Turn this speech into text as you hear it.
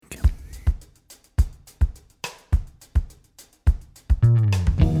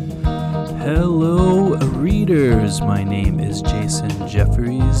Hello, readers. My name is Jason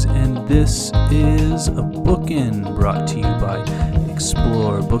Jeffries, and this is a Bookin' brought to you by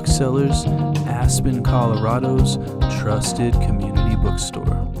Explore Booksellers, Aspen, Colorado's trusted community bookstore.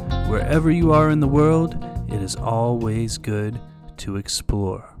 Wherever you are in the world, it is always good to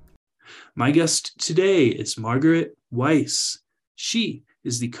explore. My guest today is Margaret Weis. She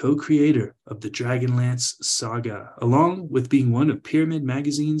is the co-creator of the Dragonlance saga, along with being one of Pyramid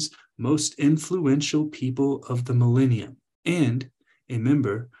Magazine's most influential people of the millennium and a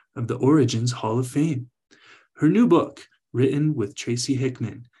member of the Origins Hall of Fame. Her new book, written with Tracy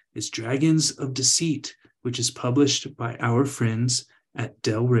Hickman, is Dragons of Deceit, which is published by our friends at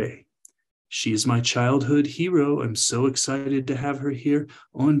Del Rey. She is my childhood hero. I'm so excited to have her here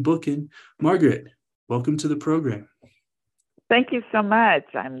on Bookin'. Margaret, welcome to the program. Thank you so much.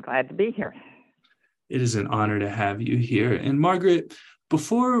 I'm glad to be here. It is an honor to have you here. And Margaret,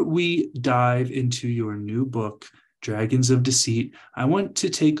 before we dive into your new book, Dragons of Deceit, I want to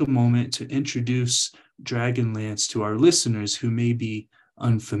take a moment to introduce Dragonlance to our listeners who may be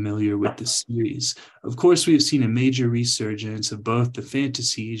unfamiliar with the series. Of course, we have seen a major resurgence of both the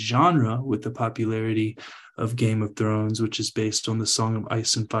fantasy genre with the popularity of Game of Thrones, which is based on the Song of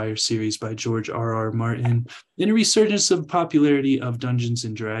Ice and Fire series by George R.R. Martin, and a resurgence of popularity of Dungeons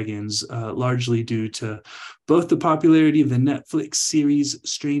and Dragons, largely due to both the popularity of the Netflix series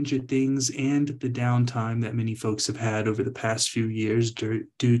Stranger Things and the downtime that many folks have had over the past few years due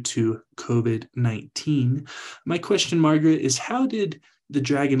to COVID-19. My question, Margaret, is how did the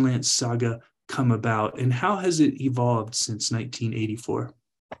Dragonlance saga come about, and how has it evolved since 1984?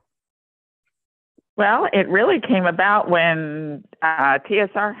 Well, it really came about when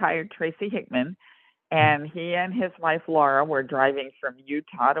TSR hired Tracy Hickman, and he and his wife Laura were driving from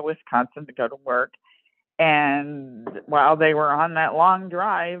Utah to Wisconsin to go to work. And while they were on that long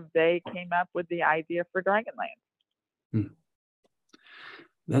drive, they came up with the idea for Dragonlance.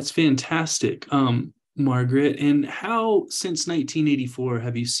 That's fantastic. Margaret, and how, since 1984,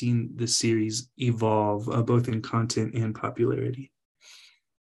 have you seen the series evolve, both in content and popularity?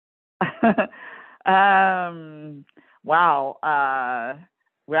 Wow.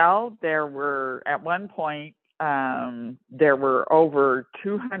 Well, there were, at one point, there were over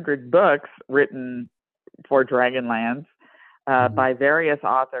 200 books written for Dragonlance by various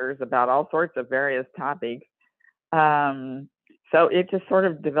authors about all sorts of various topics. So it just sort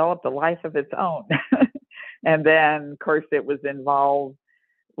of developed a life of its own. And then, of course, it was involved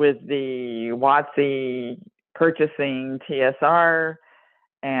with the WotC purchasing TSR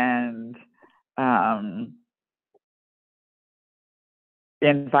and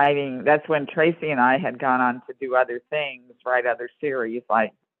inviting. That's when Tracy and I had gone on to do other things, write other series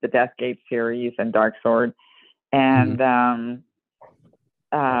like the Deathgate series and Dark Sword. And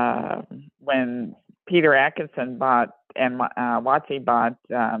when Peter Atkinson bought and WotC bought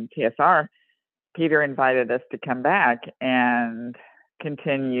TSR, Peter invited us to come back and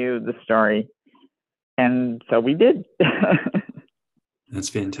continue the story. And so we did. That's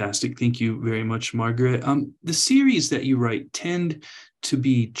fantastic. Thank you very much, Margaret. The series that you write tend to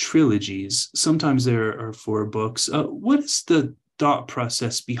be trilogies. Sometimes there are 4 books. What is the thought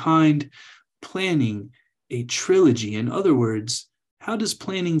process behind planning a trilogy? In other words, how does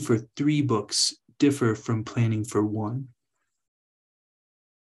planning for 3 books differ from planning for 1?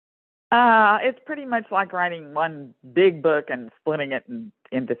 It's pretty much like writing one big book and splitting it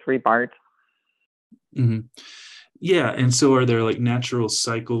into 3 parts. Mm-hmm. Yeah, and so are there like natural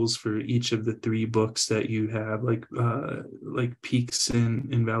cycles for each of the 3 books that you have, like peaks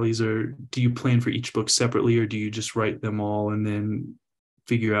and valleys, or do you plan for each book separately, or do you just write them all and then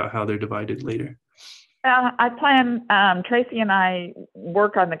figure out how they're divided later? I plan, Tracy and I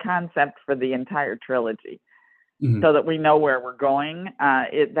work on the concept for the entire trilogy so that we know where we're going.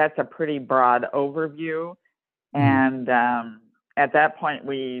 That's a pretty broad overview. And at that point,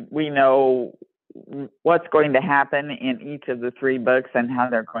 we know what's going to happen in each of the 3 books and how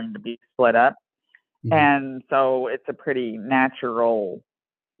they're going to be split up. And so it's a pretty natural,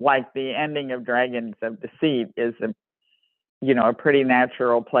 like the ending of Dragons of Deceit is a pretty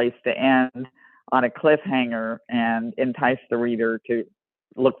natural place to end on a cliffhanger and entice the reader to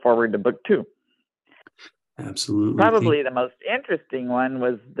look forward to book 2. Absolutely. Probably the most interesting one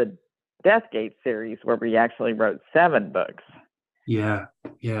was the Deathgate series, where we actually wrote 7 books. Yeah,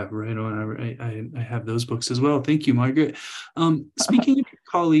 right on. I have those books as well. Thank you, Margaret. Speaking of your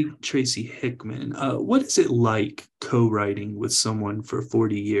colleague, Tracy Hickman, what is it like co-writing with someone for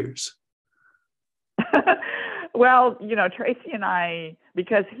 40 years? Well, Tracy and I,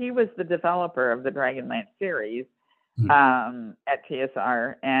 because he was the developer of the Dragonlance series, at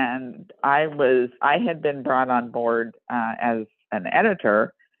TSR, and I had been brought on board as an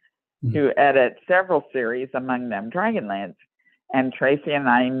editor to edit several series, among them Dragonlance. And Tracy and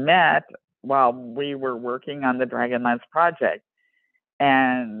I met while we were working on the Dragonlance project.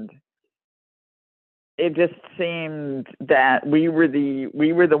 And it just seemed that we were the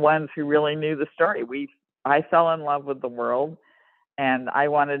ones who really knew the story. I fell in love with the world, and I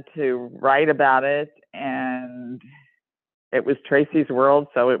wanted to write about it, and it was Tracy's world,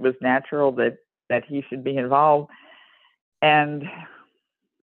 so it was natural that he should be involved. And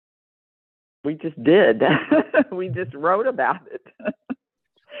we just did. We just wrote about it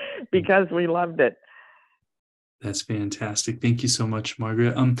because we loved it. That's fantastic. Thank you so much,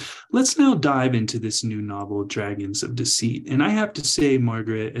 Margaret. Let's now dive into this new novel, Dragons of Deceit. And I have to say,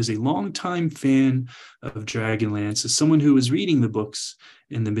 Margaret, as a longtime fan of Dragonlance, as someone who was reading the books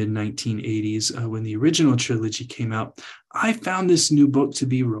in the mid-1980s when the original trilogy came out, I found this new book to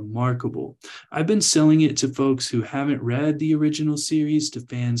be remarkable. I've been selling it to folks who haven't read the original series, to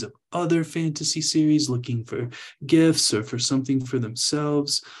fans of other fantasy series looking for gifts or for something for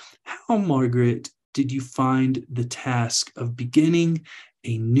themselves. How, Margaret, did you find the task of beginning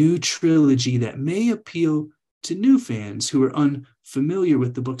a new trilogy that may appeal to new fans who are unfamiliar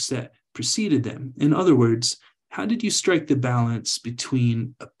with the books that preceded them? In other words, how did you strike the balance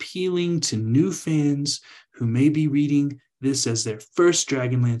between appealing to new fans who may be reading this as their first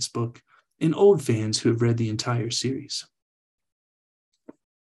Dragonlance book and old fans who have read the entire series?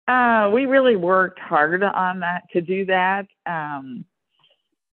 We really worked hard on that, to do that.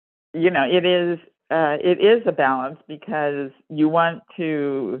 It is a balance, because you want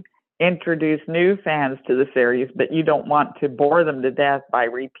to introduce new fans to the series, but you don't want to bore them to death by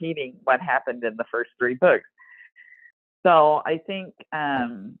repeating what happened in the first 3 books. So I think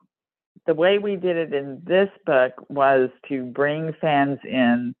the way we did it in this book was to bring fans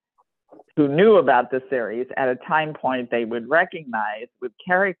in who knew about the series at a time point they would recognize, with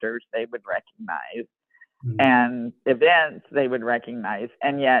characters they would recognize, and events they would recognize,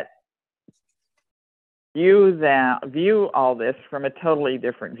 and yet view all this from a totally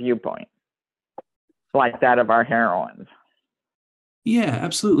different viewpoint, like that of our heroines. Yeah,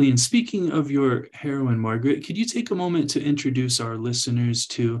 absolutely. And speaking of your heroine, Margaret, could you take a moment to introduce our listeners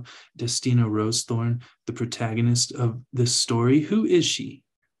to Destina Rosethorn, the protagonist of this story? Who is she,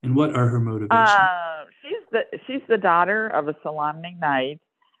 and what are her motivations? She's the daughter of a Solamnic knight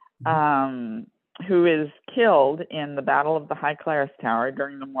who is killed in the Battle of the High Claris Tower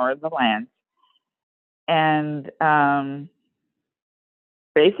during the War of the Lance. And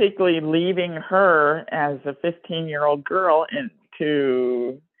basically leaving her as a 15-year-old girl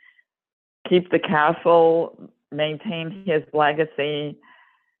to keep the castle, maintain his legacy.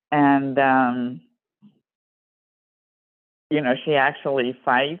 And, she actually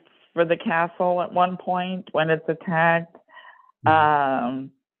fights for the castle at one point when it's attacked.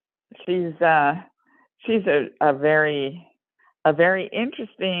 She's a very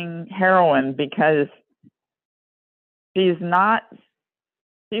interesting heroine, because she's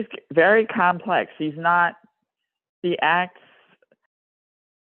very complex. She acts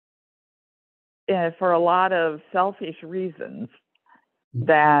for a lot of selfish reasons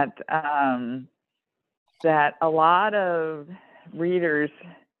that a lot of readers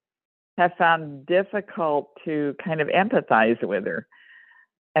have found difficult to kind of empathize with her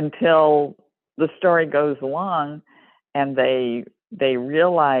until the story goes along and they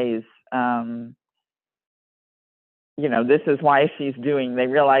realize this is why they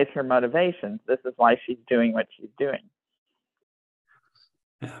realize her motivations. This is why she's doing what she's doing.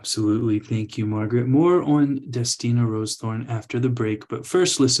 Absolutely. Thank you, Margaret. More on Destina Rosethorn after the break. But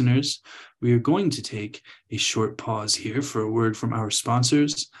first, listeners, we are going to take a short pause here for a word from our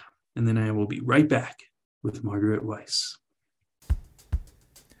sponsors, and then I will be right back with Margaret Weiss.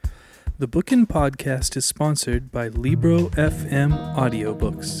 The Bookin' Podcast is sponsored by Libro FM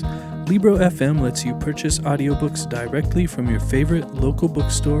Audiobooks. Libro FM lets you purchase audiobooks directly from your favorite local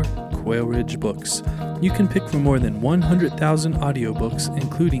bookstore, Quail Ridge Books. You can pick from more than 100,000 audiobooks,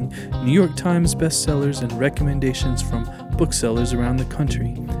 including New York Times bestsellers and recommendations from booksellers around the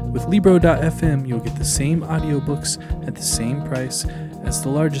country. With Libro.fm, you'll get the same audiobooks at the same price as the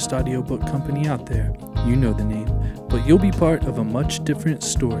largest audiobook company out there. You know the name. But you'll be part of a much different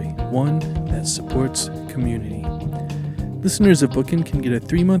story, one that supports community. Listeners of Bookin' can get a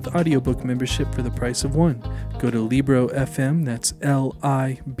 3-month audiobook membership for the price of one. Go to Libro.fm, that's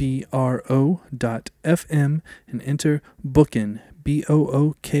Libro.fm, and enter Bookin',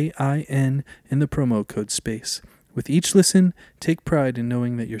 Bookin, in the promo code space. With each listen, take pride in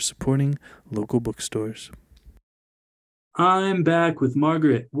knowing that you're supporting local bookstores. I'm back with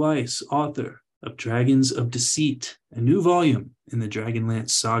Margaret Weiss, author of Dragons of Deceit, a new volume in the Dragonlance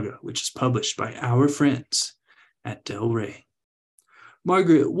saga, which is published by our friends at Del Rey.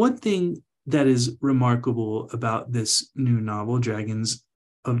 Margaret, one thing that is remarkable about this new novel, Dragons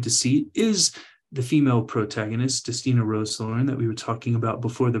of Deceit, is the female protagonist, Destina Rose Thorne, that we were talking about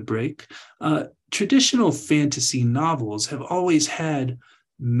before the break. Traditional fantasy novels have always had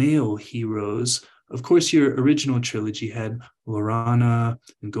male heroes. Of course, your original trilogy had Laurana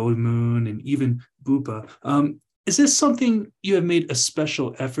and Goldmoon and even Bupa. Is this something you have made a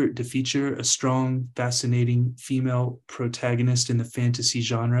special effort to feature a strong, fascinating female protagonist in the fantasy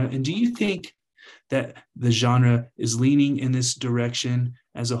genre? And do you think that the genre is leaning in this direction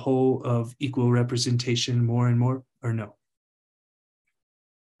as a whole of equal representation more and more, or no?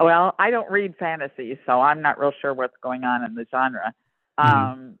 Well, I don't read fantasy, so I'm not real sure what's going on in the genre.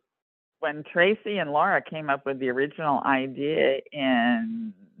 Mm-hmm. When Tracy and Laura came up with the original idea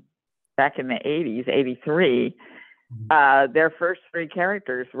back in the 80s, 83, their first three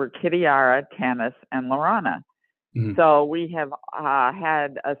characters were Kitiara, Tanis, and Laurana. Mm-hmm. So we have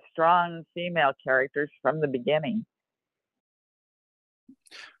had a strong female characters from the beginning.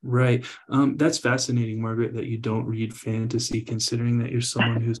 Right. That's fascinating, Margaret, that you don't read fantasy, considering that you're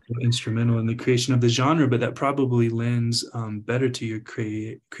someone who's so instrumental in the creation of the genre, but that probably lends better to your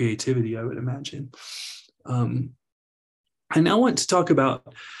creativity, I would imagine. I now want to talk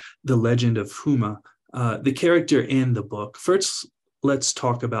about the legend of Huma, the character and the book. First, let's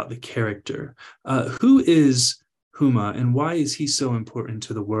talk about the character. Who is Huma, and why is he so important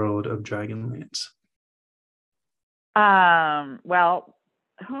to the world of Dragonlance? Well,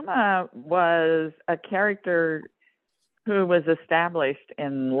 Huma was a character who was established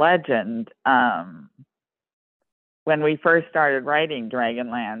in legend when we first started writing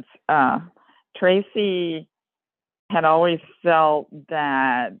Dragonlance. Tracy had always felt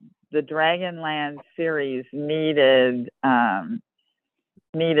that the Dragonlance series needed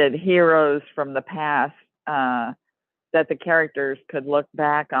heroes from the past that the characters could look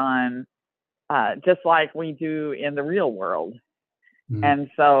back on, just like we do in the real world. Mm-hmm. And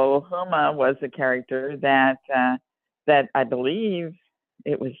so Huma was a character that I believe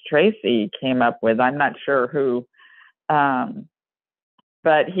it was Tracy came up with. I'm not sure who,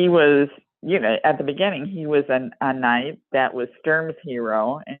 but he was, at the beginning, he was a knight that was Sturm's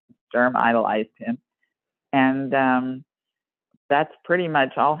hero, and Sturm idolized him. And that's pretty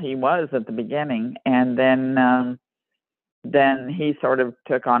much all he was at the beginning. And then he sort of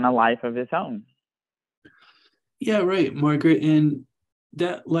took on a life of his own. Yeah, right, Margaret. And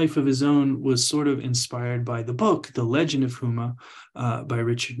that life of his own was sort of inspired by the book, The Legend of Huma, by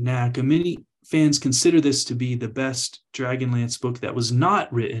Richard Knaak. And many fans consider this to be the best Dragonlance book that was not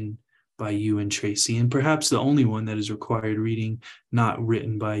written by you and Tracy, and perhaps the only one that is required reading not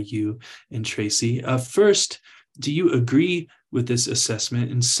written by you and Tracy. First, do you agree with this assessment?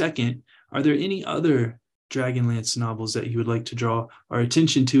 And second, are there any other Dragonlance novels that you would like to draw our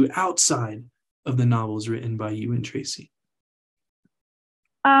attention to outside of the novels written by you and Tracy?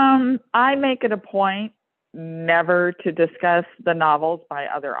 I make it a point never to discuss the novels by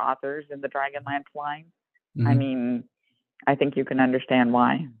other authors in the Dragonlance line. Mm-hmm. I mean, I think you can understand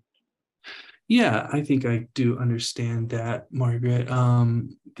why. Yeah, I think I do understand that, Margaret.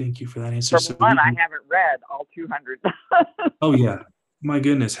 Thank you for that answer. For one, I haven't read all 200. Oh, yeah. My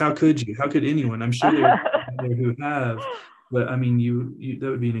goodness. How could you? How could anyone? I'm sure there are there who have. But, I mean, you that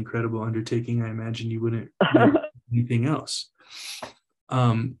would be an incredible undertaking. I imagine you wouldn't do anything else.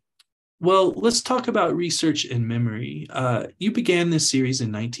 Well, let's talk about research and memory. You began this series in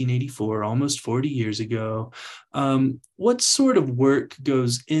 1984, almost 40 years ago. What sort of work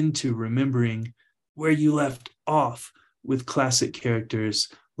goes into remembering where you left off with classic characters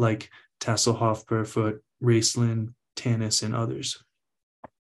like Tasselhoff, Barefoot, Raistlin, Tanis, and others?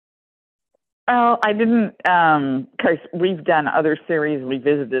 Oh, I didn't, because we've done other series, we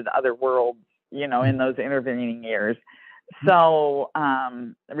visited other worlds, in those intervening years. So,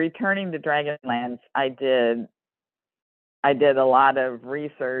 returning to Dragonlance, I did a lot of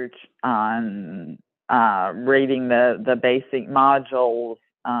research on reading the basic modules,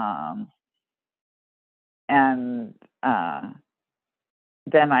 and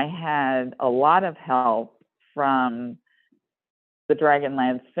then I had a lot of help from the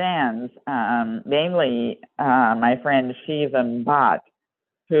Dragonlance fans, mainly my friend Shivam Bhatt,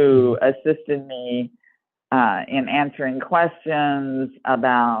 who assisted me in answering questions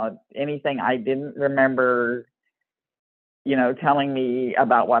about anything I didn't remember, telling me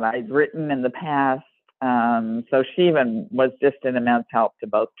about what I'd written in the past. So Shivam was just an immense help to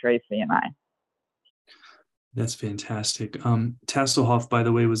both Tracy and I. That's fantastic. Tasselhoff, by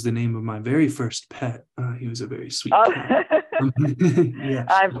the way, was the name of my very first pet. He was a very sweet cat. Yeah.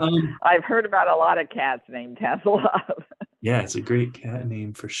 I've heard about a lot of cats named Tasselhoff. Yeah, it's a great cat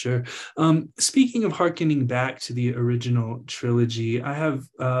name for sure. Speaking of hearkening back to the original trilogy, I have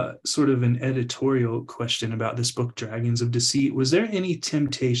sort of an editorial question about this book, Dragons of Deceit. Was there any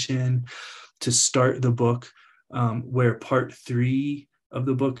temptation to start the book where part 3 of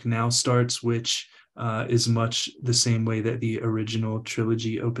the book now starts, which is much the same way that the original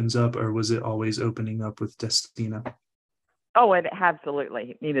trilogy opens up, or was it always opening up with Destina? Oh, it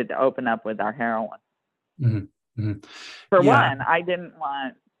absolutely needed to open up with our heroine. Mm-hmm. Mm-hmm. For one, I didn't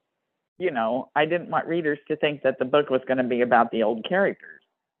want readers to think that the book was going to be about the old characters,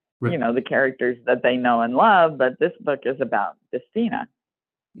 right. The characters that they know and love, but this book is about Destina.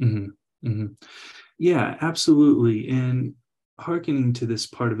 Mm-hmm. Mm-hmm. Yeah, absolutely. And hearkening to this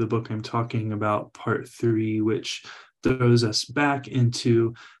part of the book, I'm talking about part 3, which throws us back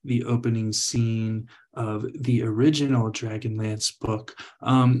into the opening scene of the original Dragonlance book.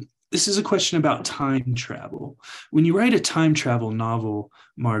 This is a question about time travel. When you write a time travel novel,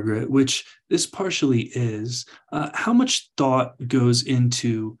 Margaret, which this partially is, how much thought goes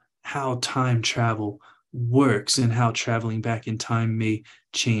into how time travel works and how traveling back in time may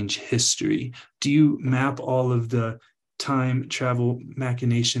change history? Do you map all of the time travel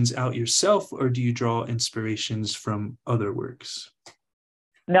machinations out yourself, or do you draw inspirations from other works?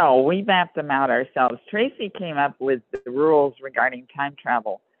 No, we mapped them out ourselves. Tracy came up with the rules regarding time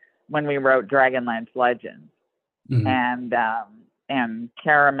travel when we wrote Dragonlance Legends. Mm-hmm. And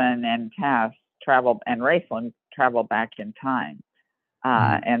Caraman and Tass traveled, and Raistlin traveled back in time.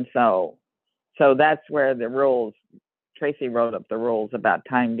 Mm-hmm. And so that's where the rules, Tracy wrote up the rules about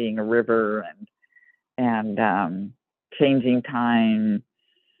time being a river and changing time,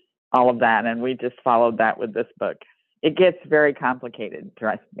 all of that. And we just followed that with this book. It gets very complicated,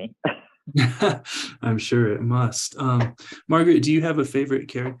 trust me. I'm sure it must. Margaret, do you have a favorite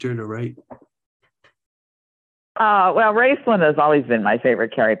character to write? Well, Raistlin has always been my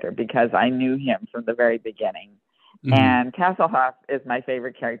favorite character because I knew him from the very beginning. Mm-hmm. And Tasselhoff is my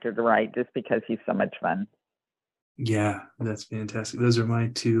favorite character to write just because he's so much fun. Yeah, that's fantastic. Those are my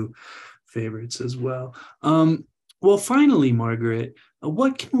 2 favorites as well. Well, finally, Margaret,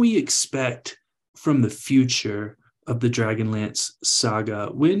 what can we expect from the future of the Dragonlance saga?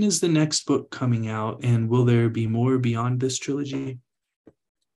 When is the next book coming out, and will there be more beyond this trilogy?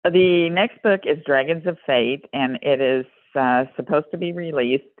 The next book is Dragons of Fate, and it is supposed to be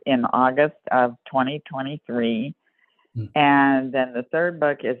released in August of 2023. Mm-hmm. And then the third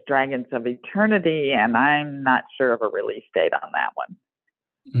book is Dragons of Eternity, and I'm not sure of a release date on that one.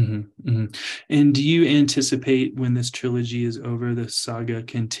 Mm-hmm, mm-hmm. And do you anticipate when this trilogy is over, the saga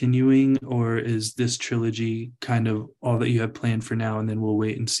continuing, or is this trilogy kind of all that you have planned for now, and then we'll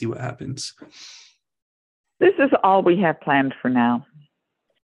wait and see what happens? This is all we have planned for now.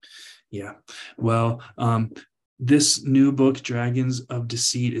 Yeah. Well, this new book, Dragons of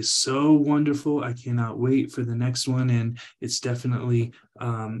Deceit, is so wonderful. I cannot wait for the next one. And it's definitely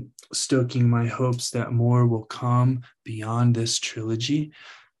stoking my hopes that more will come beyond this trilogy.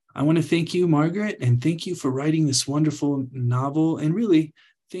 I want to thank you, Margaret, and thank you for writing this wonderful novel. And really,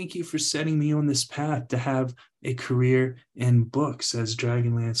 thank you for setting me on this path to have a career in books, as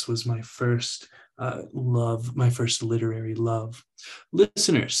Dragonlance was my first love, my first literary love.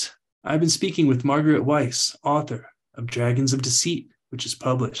 Listeners, I've been speaking with Margaret Weis, author of Dragons of Deceit, which is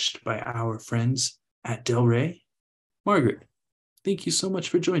published by our friends at Del Rey. Margaret, thank you so much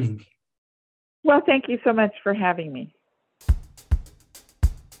for joining me. Well, thank you so much for having me.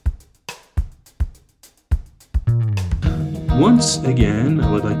 Once again,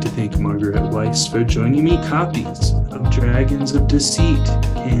 I would like to thank Margaret Weis for joining me. Copies of Dragons of Deceit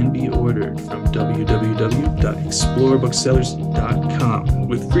can be ordered from www.explorebooksellers.com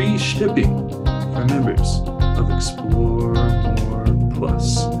with free shipping for members of Explore More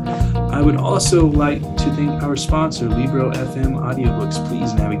Plus. I would also like to thank our sponsor, Libro FM Audiobooks.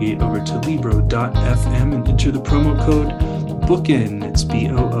 Please navigate over to libro.fm and enter the promo code BOOKIN. It's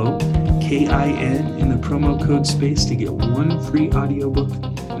BOOKIN in the promo code space to get 1 free audiobook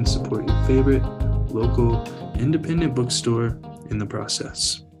and support your favorite local independent bookstore in the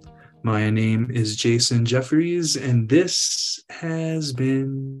process. My name is Jason Jefferies, and this has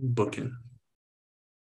been Bookin'.